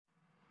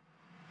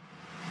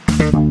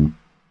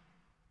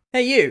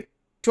Hey you,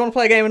 do you want to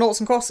play a game of noughts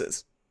and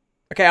crosses?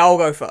 Okay, I'll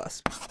go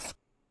first.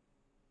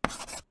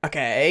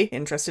 Okay,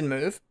 interesting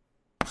move.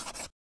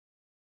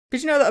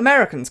 Did you know that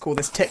Americans call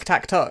this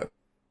tic-tac-toe?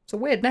 It's a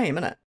weird name,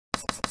 isn't it?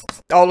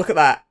 Oh, look at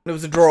that. It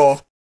was a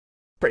draw.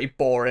 Pretty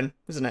boring,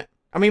 isn't it?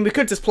 I mean, we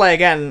could just play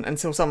again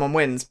until someone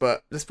wins,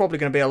 but there's probably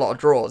going to be a lot of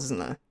draws, isn't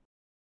there?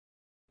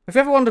 Have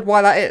you ever wondered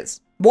why that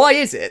is? Why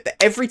is it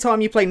that every time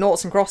you play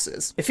noughts and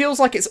crosses, it feels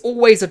like it's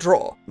always a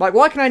draw? Like,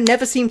 why can I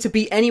never seem to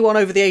beat anyone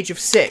over the age of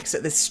 6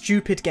 at this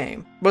stupid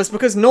game? Well, it's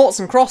because noughts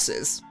and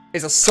crosses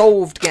is a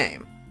solved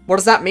game. What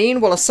does that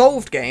mean? Well, a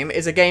solved game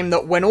is a game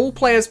that when all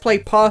players play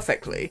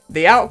perfectly,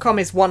 the outcome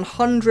is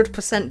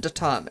 100%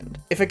 determined.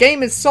 If a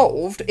game is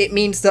solved, it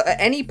means that at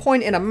any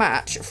point in a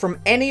match, from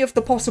any of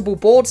the possible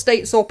board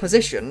states or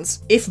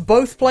positions, if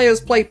both players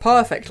play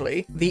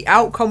perfectly, the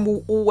outcome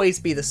will always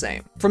be the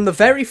same. From the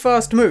very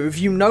first move,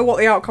 you know what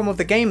the outcome of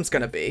the game's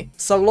gonna be,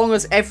 so long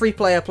as every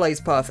player plays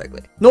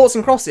perfectly. Noughts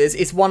and crosses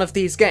is one of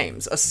these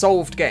games, a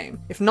solved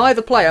game. If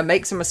neither player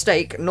makes a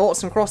mistake,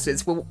 noughts and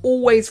crosses will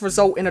always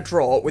result in a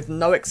draw with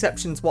no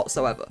exceptions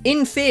whatsoever.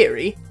 In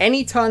theory,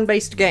 any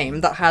turn-based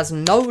game that has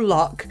no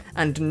luck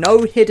and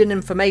no hidden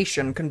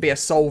information can be a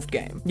solved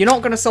game. You're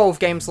not going to solve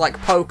games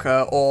like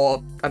poker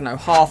or, I don't know,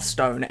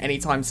 Hearthstone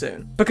anytime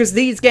soon, because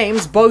these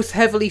games both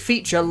heavily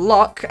feature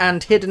luck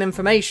and hidden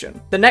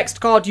information. The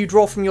next card you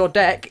draw from your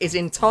deck is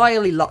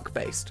entirely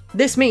luck-based.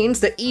 This means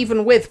that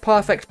even with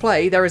perfect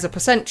play, there is a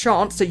 %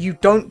 chance that you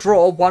don't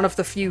draw one of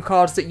the few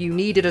cards that you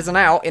needed as an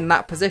out in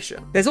that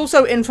position. There's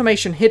also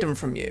information hidden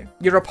from you.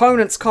 Your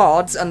opponent's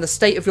cards and the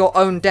state of your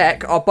own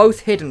deck are both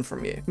hidden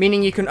from you,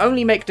 meaning you can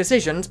only make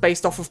decisions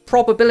based off of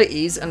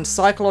probabilities and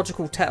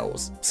psychological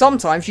tells.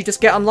 Sometimes you just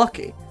get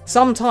unlucky.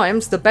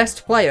 Sometimes the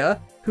best player,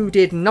 who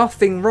did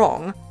nothing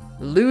wrong,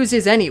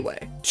 loses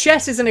anyway.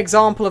 Chess is an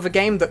example of a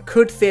game that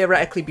could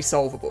theoretically be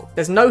solvable.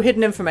 There's no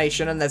hidden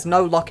information and there's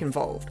no luck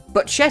involved.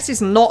 But chess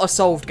is not a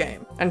solved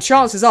game, and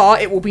chances are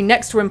it will be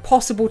next to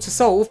impossible to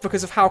solve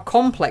because of how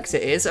complex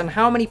it is and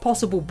how many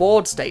possible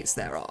board states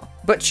there are.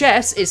 But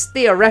chess is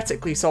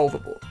theoretically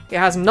solvable. It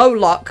has no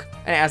luck,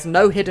 and it has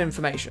no hidden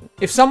information.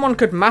 If someone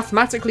could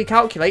mathematically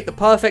calculate the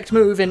perfect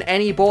move in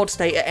any board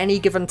state at any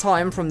given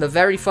time from the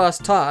very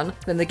first turn,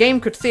 then the game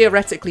could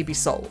theoretically be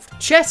solved.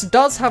 Chess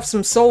does have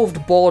some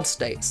solved board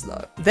states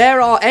though.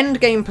 There are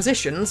endgame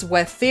positions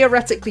where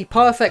theoretically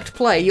perfect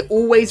play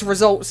always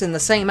results in the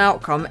same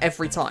outcome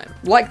every time.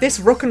 Like this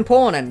rook and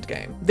pawn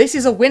endgame. This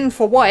is a win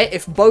for white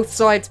if both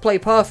sides play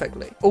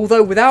perfectly.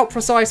 Although without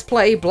precise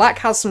play, black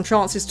has some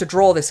chances to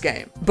draw this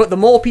game. But the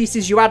more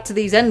pieces you add to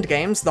these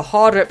endgames, the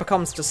harder it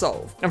becomes to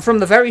solve. And from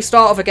the very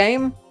start of a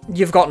game,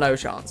 you've got no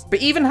chance.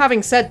 But even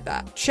having said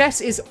that, chess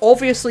is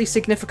obviously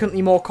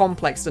significantly more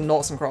complex than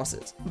noughts and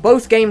crosses.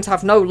 Both games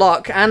have no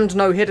luck and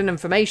no hidden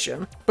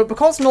information, but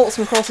because noughts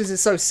and crosses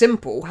is so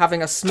simple,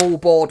 having a small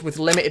board with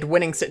limited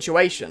winning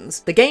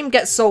situations, the game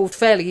gets solved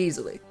fairly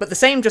easily. But the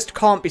same just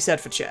can't be said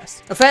for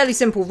chess. A fairly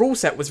simple rule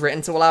set was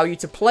written to allow you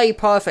to play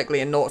perfectly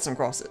in noughts and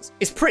crosses.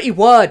 It's pretty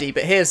wordy,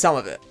 but here's some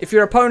of it. If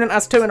your opponent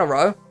has 2 in a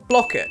row,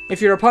 block it.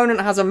 If your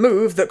opponent has a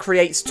move that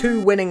creates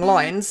 2 winning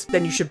lines,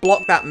 then you should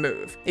block that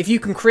move. If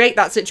you can create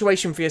that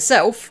situation for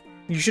yourself,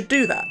 you should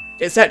do that,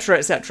 etc,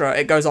 etc.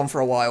 It goes on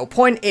for a while.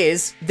 Point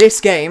is,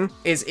 this game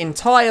is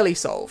entirely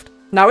solved.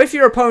 Now, if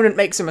your opponent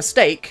makes a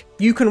mistake,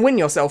 you can win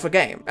yourself a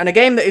game, and a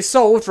game that is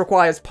solved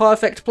requires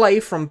perfect play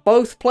from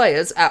both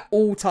players at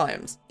all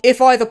times.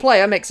 If either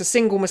player makes a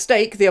single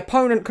mistake, the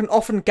opponent can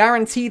often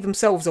guarantee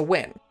themselves a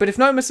win. But if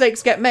no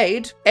mistakes get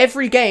made,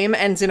 every game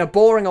ends in a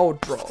boring old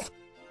draw.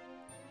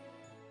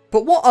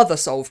 But what other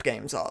solved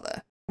games are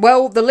there?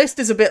 Well, the list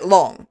is a bit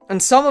long,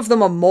 and some of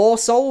them are more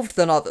solved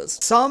than others.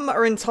 Some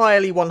are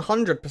entirely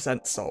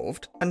 100%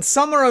 solved, and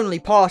some are only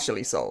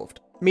partially solved.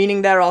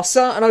 Meaning there are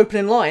certain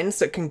opening lines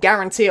that can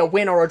guarantee a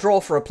win or a draw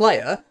for a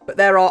player, but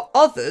there are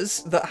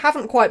others that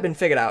haven't quite been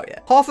figured out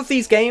yet. Half of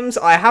these games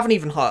I haven't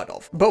even heard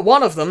of, but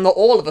one of them that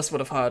all of us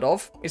would have heard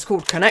of is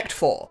called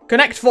ConnectFour.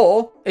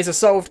 ConnectFour is a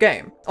solved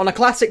game. On a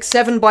classic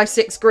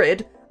 7x6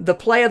 grid, the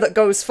player that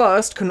goes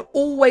first can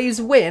always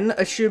win,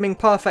 assuming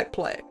perfect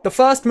play. The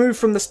first move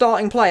from the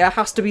starting player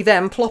has to be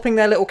them plopping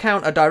their little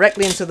counter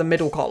directly into the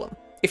middle column.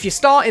 If you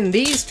start in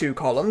these 2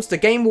 columns, the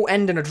game will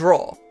end in a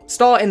draw.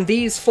 Start in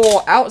these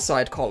 4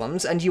 outside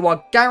columns, and you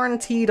are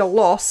guaranteed a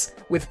loss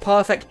with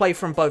perfect play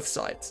from both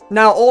sides.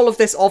 Now, all of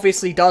this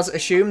obviously does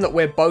assume that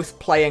we're both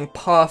playing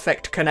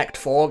perfect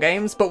ConnectFour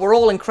games, but we're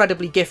all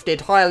incredibly gifted,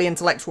 highly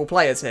intellectual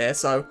players here,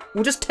 so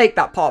we'll just take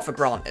that part for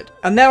granted.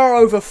 And there are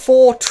over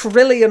 4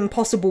 trillion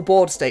possible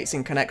board states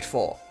in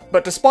ConnectFour.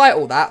 But despite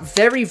all that,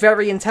 very,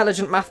 very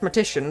intelligent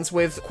mathematicians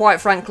with,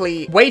 quite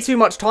frankly, way too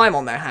much time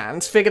on their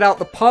hands figured out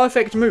the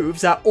perfect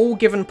moves at all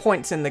given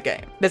points in the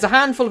game. There's a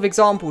handful of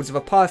examples of a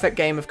perfect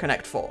game of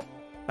ConnectFour,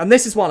 and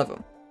this is one of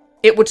them.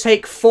 It would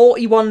take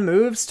 41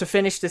 moves to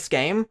finish this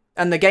game,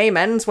 and the game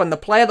ends when the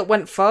player that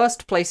went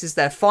first places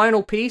their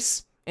final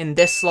piece in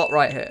this slot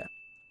right here.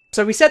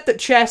 So we said that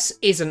chess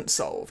isn't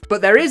solved,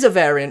 but there is a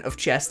variant of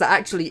chess that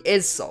actually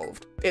is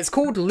solved. It's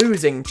called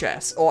losing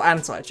chess, or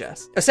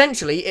anti-chess.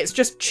 Essentially, it's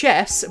just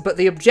chess, but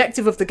the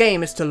objective of the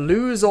game is to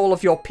lose all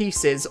of your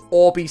pieces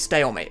or be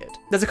stalemated.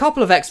 There's a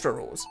couple of extra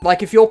rules,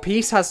 like if your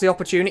piece has the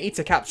opportunity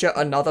to capture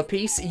another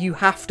piece, you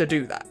have to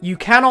do that. You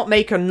cannot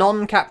make a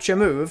non-capture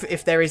move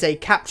if there is a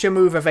capture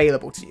move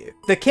available to you.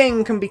 The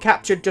king can be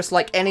captured just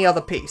like any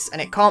other piece,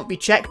 and it can't be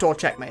checked or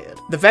checkmated.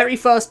 The very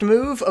first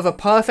move of a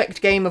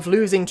perfect game of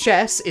losing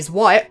chess is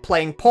white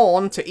playing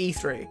pawn to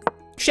e3.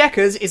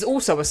 Checkers is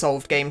also a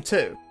solved game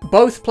too.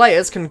 Both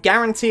players can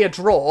guarantee a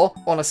draw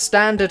on a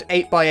standard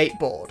 8x8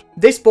 board.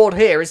 This board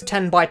here is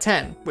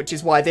 10x10, which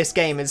is why this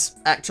game is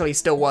actually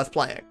still worth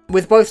playing.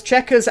 With both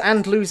checkers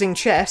and losing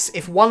chess,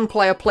 if one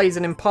player plays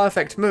an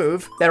imperfect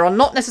move, there are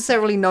not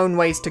necessarily known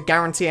ways to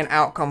guarantee an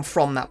outcome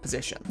from that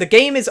position. The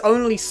game is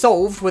only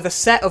solved with a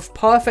set of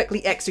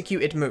perfectly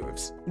executed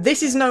moves.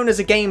 This is known as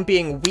a game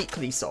being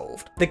weakly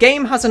solved. The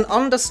game has an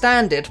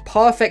understanded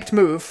perfect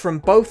move from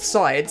both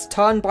sides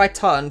turn by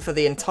turn for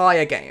the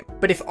entire game,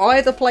 but if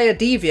either player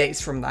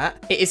deviates from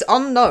that, it is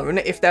unknown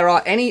if there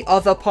are any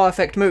other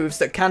perfect moves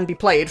that can be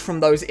played from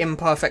those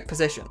imperfect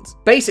positions.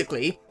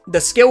 Basically,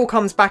 the skill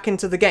comes back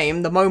into the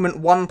game the moment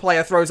one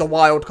player throws a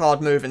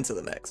wildcard move into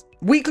the mix.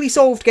 Weakly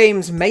solved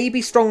games may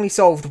be strongly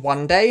solved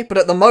one day, but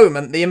at the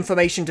moment the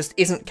information just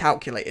isn't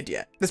calculated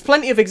yet. There's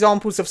plenty of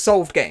examples of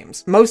solved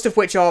games, most of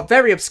which are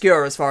very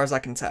obscure as far as I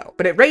can tell,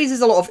 but it raises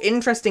a lot of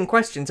interesting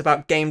questions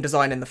about game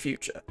design in the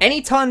future.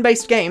 Any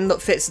turn-based game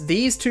that fits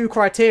these two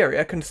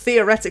criteria can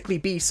theoretically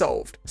be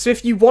solved. So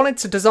if you wanted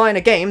to design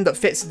a game that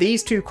fits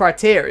these two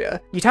criteria,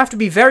 you'd have to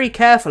be very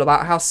careful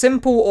about how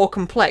simple or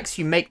complex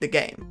you make the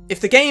game. If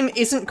the game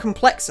isn't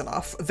complex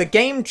enough, the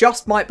game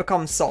just might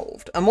become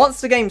solved, and once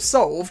the game's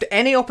solved,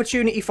 any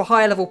opportunity for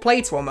higher level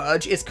play to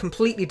emerge is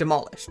completely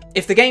demolished.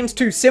 If the game's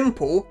too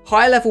simple,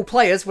 high level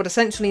players would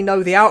essentially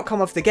know the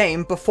outcome of the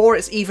game before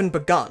it's even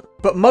begun.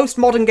 But most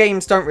modern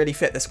games don't really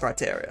fit this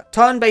criteria.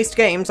 Turn-based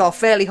games are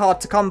fairly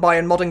hard to come by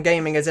in modern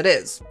gaming as it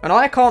is, and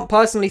I can't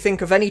personally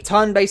think of any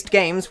turn-based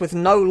games with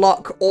no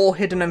luck or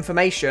hidden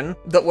information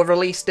that were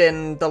released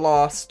in the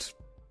last...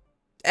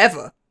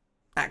 ever.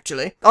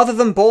 Actually. Other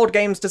than board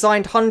games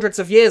designed hundreds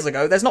of years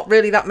ago, there's not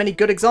really that many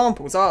good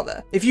examples, are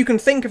there? If you can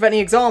think of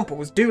any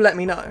examples, do let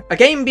me know. A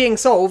game being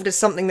solved is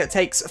something that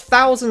takes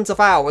thousands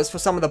of hours for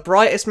some of the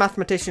brightest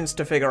mathematicians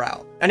to figure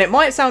out. And it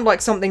might sound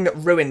like something that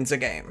ruins a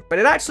game, but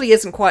it actually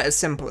isn't quite as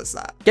simple as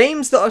that.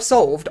 Games that are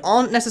solved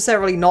aren't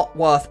necessarily not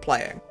worth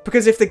playing,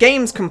 because if the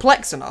game's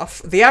complex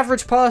enough, the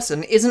average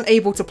person isn't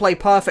able to play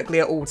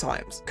perfectly at all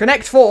times.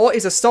 ConnectFour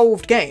is a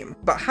solved game,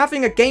 but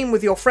having a game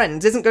with your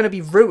friends isn't going to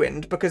be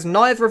ruined because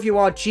neither of you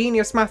are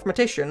genius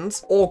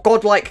mathematicians or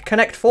godlike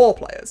ConnectFour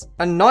players,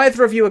 and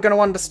neither of you are going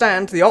to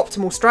understand the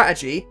optimal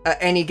strategy at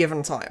any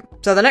given time.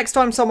 So the next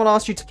time someone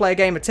asks you to play a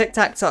game of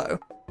tic-tac-toe,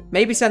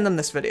 maybe send them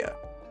this video.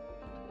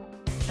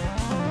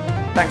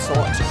 Thanks for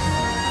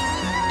watching.